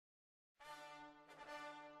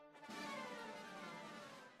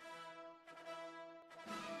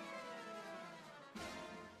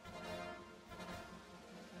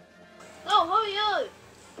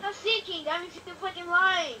seeking. That means you're fucking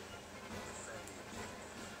lying.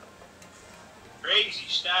 Crazy,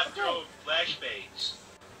 stop throwing flashbangs.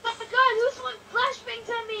 Oh my god, who's throwing flashbangs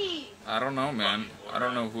at me? I don't know, man. I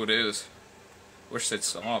don't know who it is. Wish they'd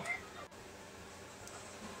stop.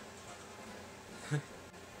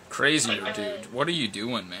 Crazier, dude. What are you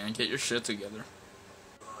doing, man? Get your shit together.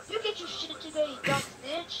 You get your shit together, you dumb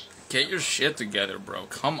snitch. Get your shit together, bro.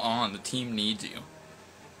 Come on, the team needs you.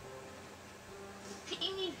 The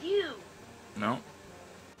team needs you. No.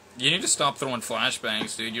 You need to stop throwing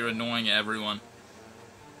flashbangs, dude. You're annoying everyone.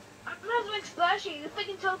 I'm not doing splashing. You're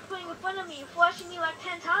fucking putting in front of me. You're flashing me like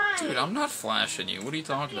 10 times. Dude, I'm not flashing you. What are you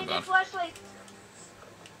talking about? Flashlight.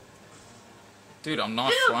 Dude, I'm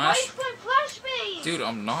not flashbang. Dude,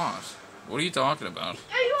 I'm not. What are you talking about?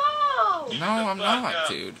 There you are. No, I'm not,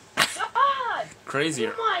 dude. God.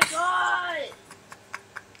 Crazier. Oh my god.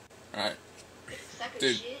 Alright.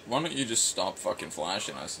 Dude, why don't you just stop fucking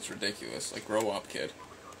flashing us? It's ridiculous. Like, grow up, kid.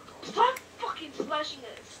 Stop fucking flashing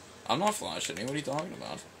us. I'm not flashing you. What are you talking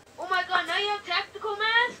about? Oh my god, now you have tactical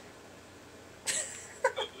mask?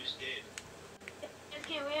 Who's dead? You just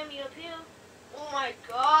can't ram me up here. Oh my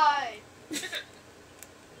god.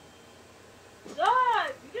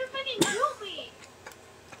 Stop! You're gonna fucking kill me!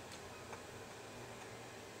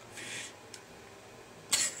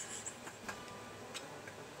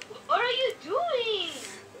 What are you doing?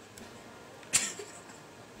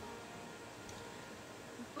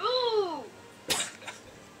 Boo!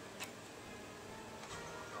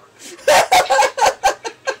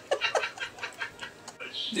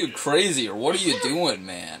 Dude, Crazier, what are you doing,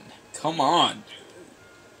 man? Come on.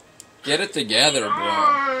 Get it together,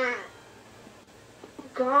 bro.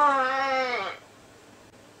 God.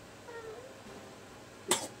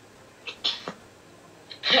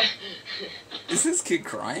 Is this kid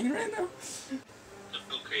crying right now?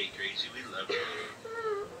 Okay, Crazy, we love you.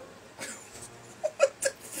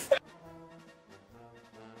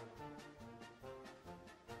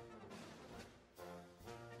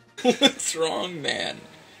 What's wrong, man?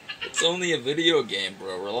 It's only a video game,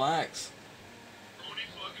 bro. Relax. Only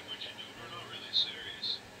fucking what you do, we're not really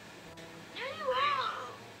serious.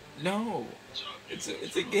 No.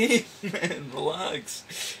 It's a game, man. Relax.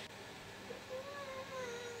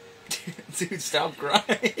 Dude, stop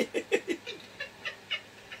crying.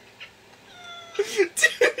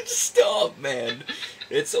 Dude, stop, man.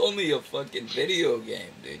 It's only a fucking video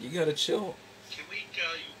game, dude. You gotta chill. Can we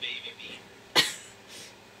call you Baby Bean?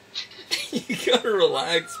 You gotta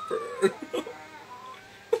relax, bro. I will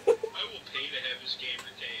pay to have his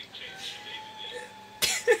gamer tag changed to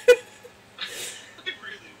Baby Bean. I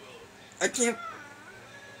really will. I can't...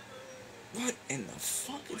 What in the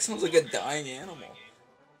fuck? It sounds like a dying animal.